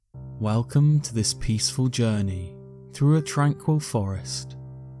Welcome to this peaceful journey through a tranquil forest,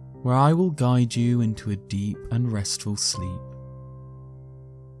 where I will guide you into a deep and restful sleep.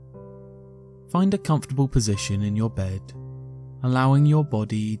 Find a comfortable position in your bed, allowing your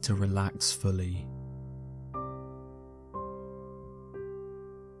body to relax fully.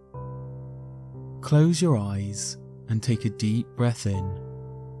 Close your eyes and take a deep breath in,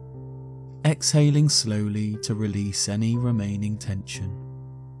 exhaling slowly to release any remaining tension.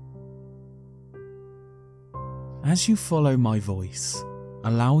 As you follow my voice,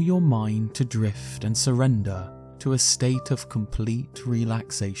 allow your mind to drift and surrender to a state of complete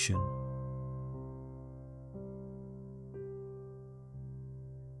relaxation.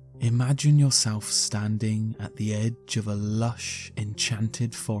 Imagine yourself standing at the edge of a lush,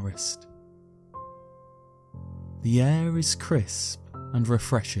 enchanted forest. The air is crisp and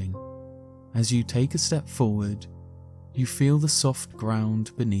refreshing. As you take a step forward, you feel the soft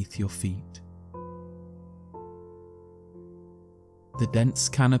ground beneath your feet. The dense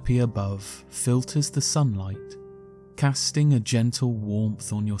canopy above filters the sunlight, casting a gentle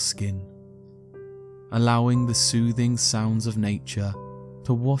warmth on your skin, allowing the soothing sounds of nature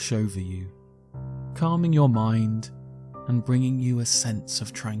to wash over you, calming your mind and bringing you a sense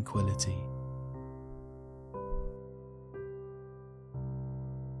of tranquility.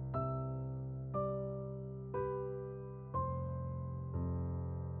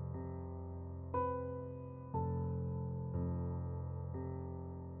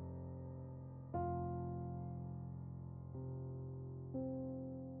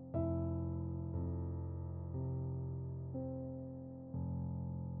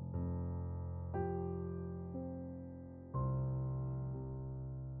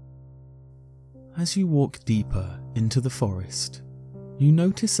 As you walk deeper into the forest, you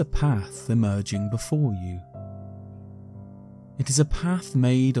notice a path emerging before you. It is a path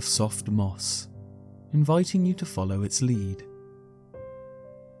made of soft moss, inviting you to follow its lead.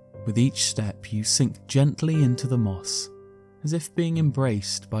 With each step, you sink gently into the moss, as if being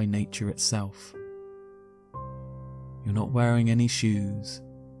embraced by nature itself. You're not wearing any shoes,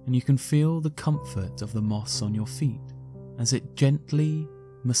 and you can feel the comfort of the moss on your feet as it gently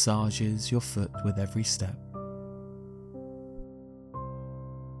massages your foot with every step.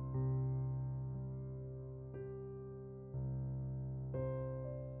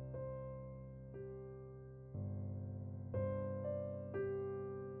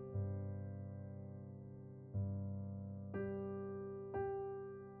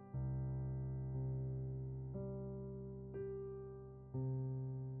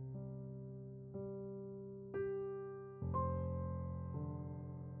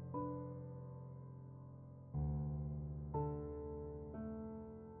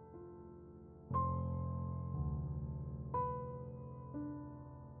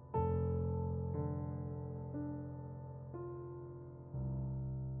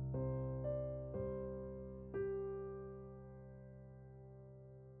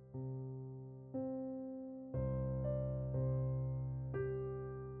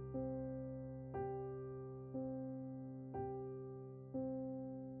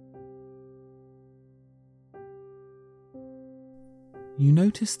 You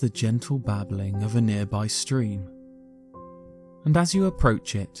notice the gentle babbling of a nearby stream, and as you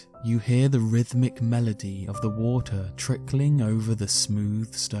approach it, you hear the rhythmic melody of the water trickling over the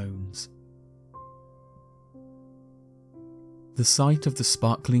smooth stones. The sight of the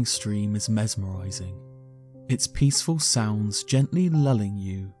sparkling stream is mesmerizing, its peaceful sounds gently lulling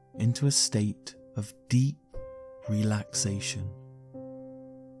you into a state of deep relaxation.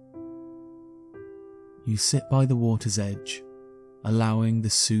 You sit by the water's edge, allowing the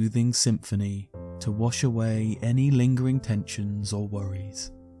soothing symphony to wash away any lingering tensions or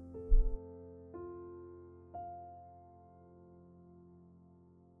worries.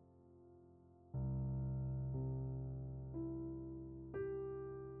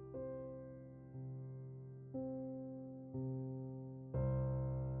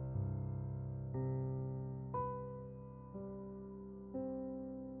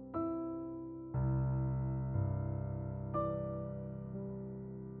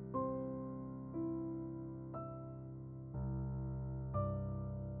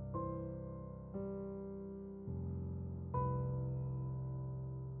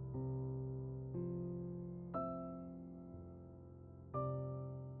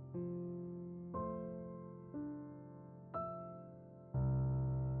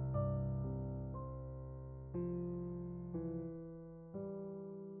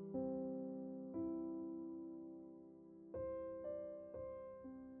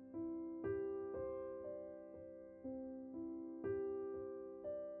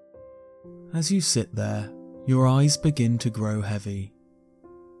 As you sit there, your eyes begin to grow heavy.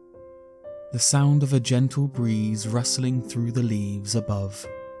 The sound of a gentle breeze rustling through the leaves above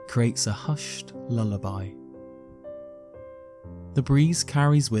creates a hushed lullaby. The breeze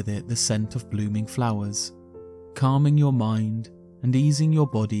carries with it the scent of blooming flowers, calming your mind and easing your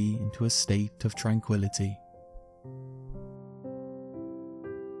body into a state of tranquility.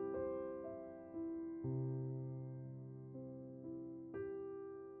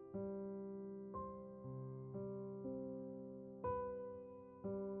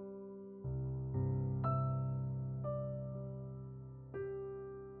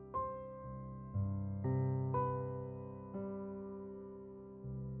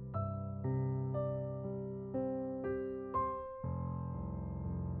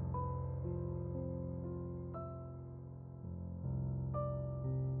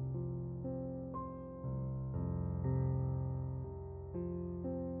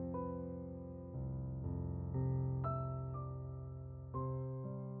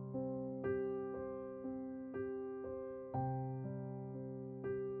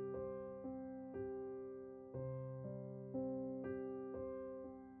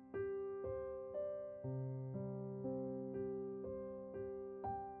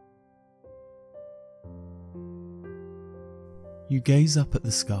 You gaze up at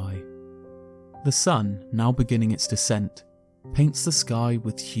the sky. The sun, now beginning its descent, paints the sky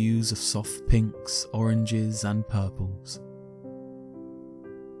with hues of soft pinks, oranges and purples.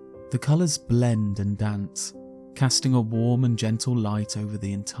 The colours blend and dance, casting a warm and gentle light over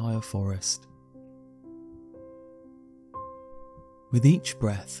the entire forest. With each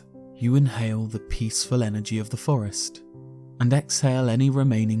breath, you inhale the peaceful energy of the forest and exhale any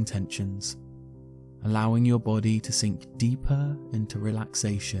remaining tensions, allowing your body to sink deeper into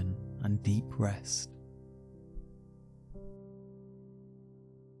relaxation and deep rest.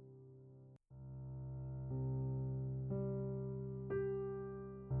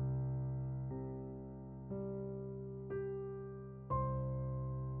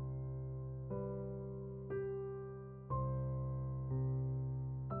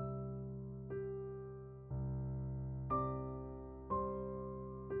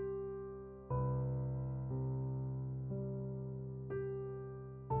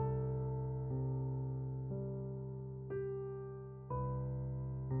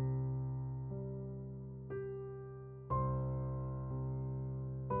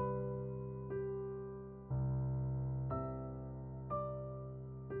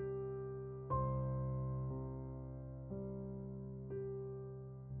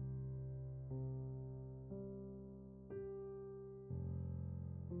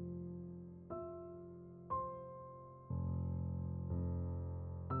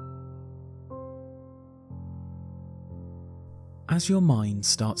 As your mind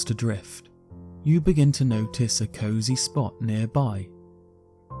starts to drift, you begin to notice a cosy spot nearby.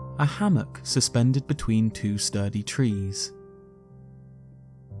 A hammock suspended between two sturdy trees.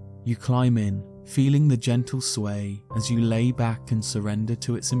 You climb in, feeling the gentle sway as you lay back and surrender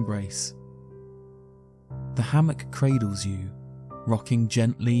to its embrace. The hammock cradles you, rocking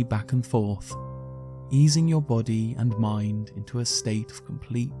gently back and forth, easing your body and mind into a state of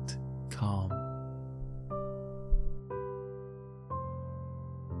complete calm.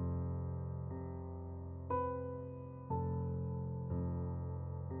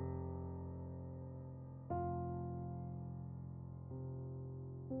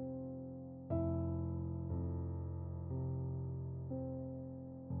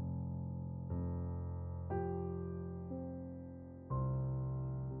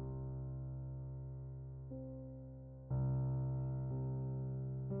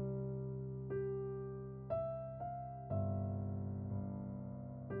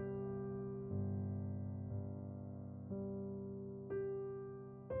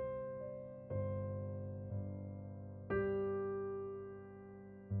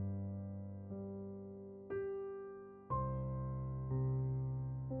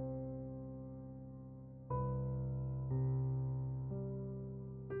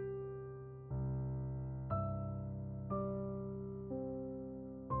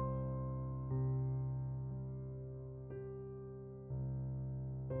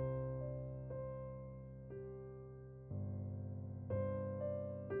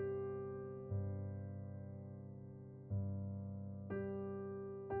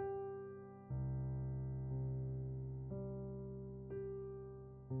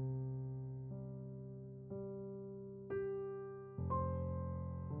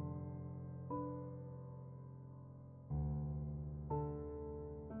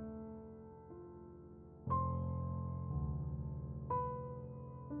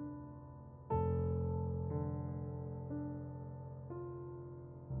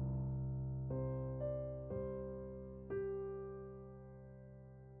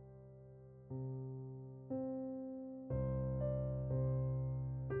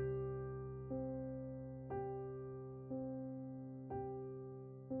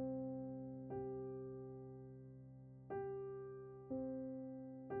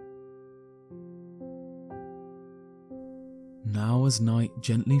 Now as night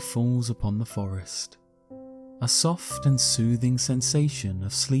gently falls upon the forest, a soft and soothing sensation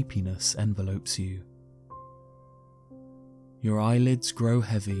of sleepiness envelopes you. Your eyelids grow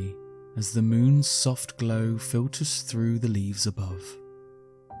heavy as the moon's soft glow filters through the leaves above.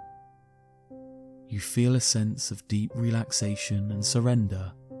 You feel a sense of deep relaxation and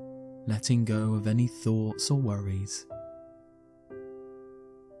surrender, letting go of any thoughts or worries.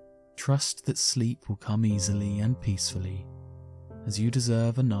 Trust that sleep will come easily and peacefully, as you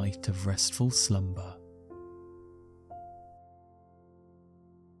deserve a night of restful slumber.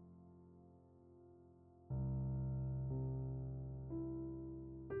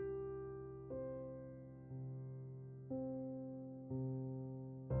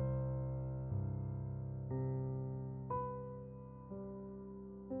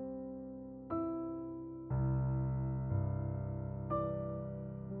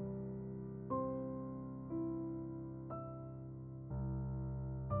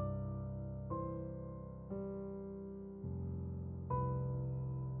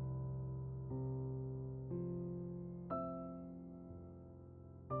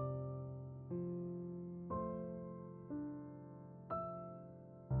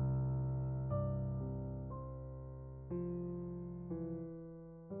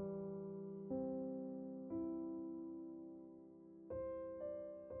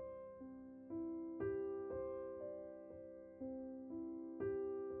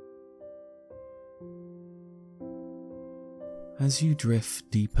 As you drift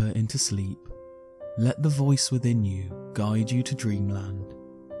deeper into sleep, let the voice within you guide you to dreamland,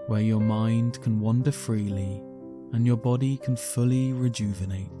 where your mind can wander freely and your body can fully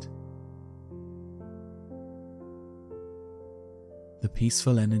rejuvenate. The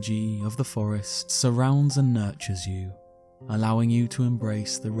peaceful energy of the forest surrounds and nurtures you, allowing you to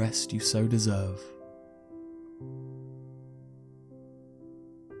embrace the rest you so deserve.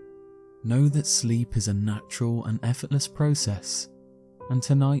 Know that sleep is a natural and effortless process, and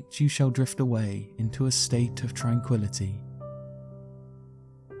tonight you shall drift away into a state of tranquility.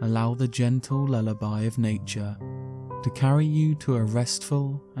 Allow the gentle lullaby of nature to carry you to a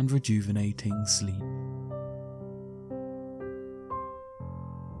restful and rejuvenating sleep.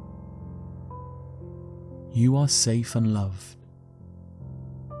 You are safe and loved.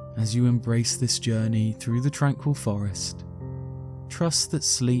 As you embrace this journey through the tranquil forest, trust that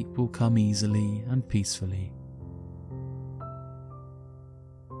sleep will come easily and peacefully.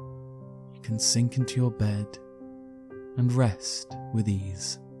 You can sink into your bed and rest with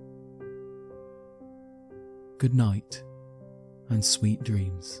ease. Good night and sweet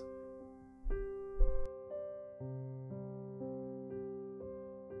dreams.